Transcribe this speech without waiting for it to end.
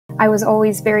I was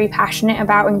always very passionate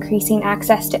about increasing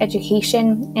access to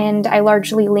education, and I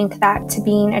largely link that to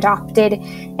being adopted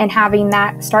and having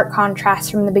that stark contrast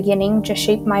from the beginning just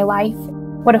shape my life.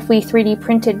 What if we 3D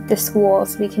printed the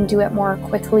schools? We can do it more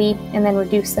quickly and then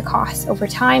reduce the costs over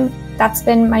time. That's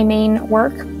been my main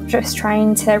work, just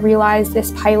trying to realize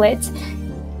this pilot.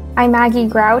 I'm Maggie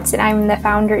Grout, and I'm the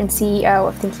founder and CEO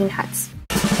of Thinking Huts.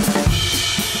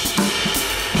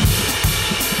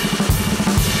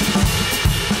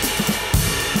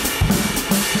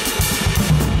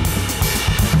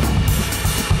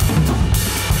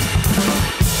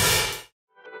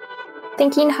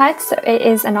 Thinking Huts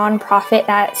is a nonprofit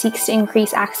that seeks to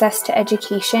increase access to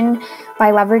education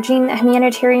by leveraging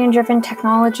humanitarian-driven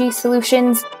technology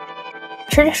solutions.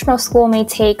 Traditional school may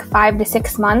take 5 to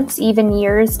 6 months, even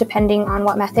years, depending on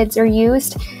what methods are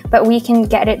used, but we can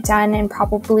get it done in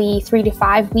probably 3 to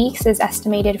 5 weeks is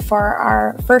estimated for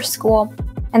our first school.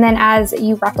 And then as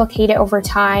you replicate it over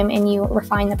time and you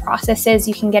refine the processes,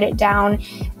 you can get it down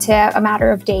to a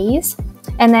matter of days.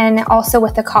 And then also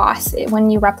with the cost,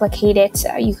 when you replicate it,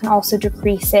 you can also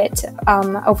decrease it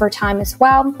over time as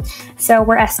well. So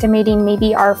we're estimating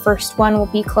maybe our first one will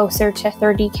be closer to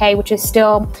 $30K, which is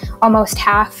still almost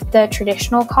half the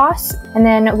traditional cost. And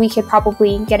then we could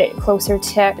probably get it closer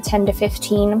to 10 to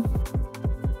 15.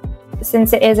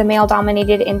 Since it is a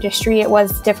male-dominated industry, it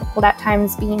was difficult at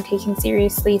times being taken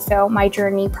seriously. So my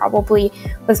journey probably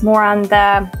was more on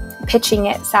the pitching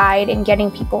it side and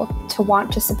getting people to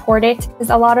want to support it.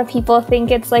 Because a lot of people think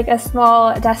it's like a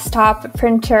small desktop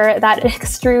printer that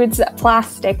extrudes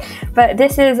plastic, but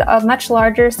this is a much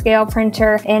larger scale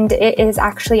printer, and it is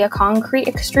actually a concrete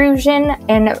extrusion.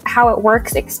 And how it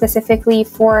works specifically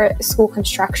for school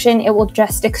construction, it will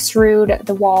just extrude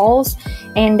the walls,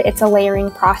 and it's a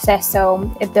layering process,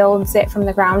 so it builds it from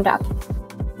the ground up.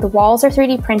 The walls are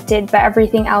 3D printed, but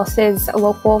everything else is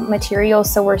local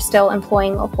materials, so we're still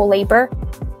employing local labor.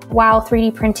 While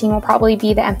 3D printing will probably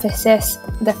be the emphasis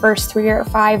the first 3 or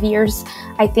 5 years,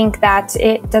 I think that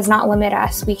it does not limit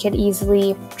us. We could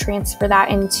easily transfer that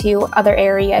into other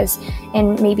areas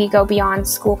and maybe go beyond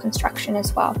school construction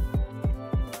as well.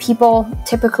 People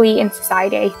typically in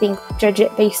society, I think, judge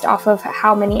it based off of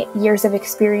how many years of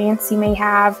experience you may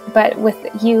have. But with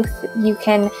youth, you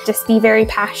can just be very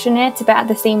passionate, but at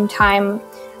the same time,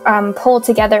 pull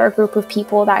together a group of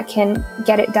people that can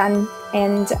get it done.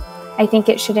 And I think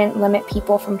it shouldn't limit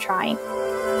people from trying.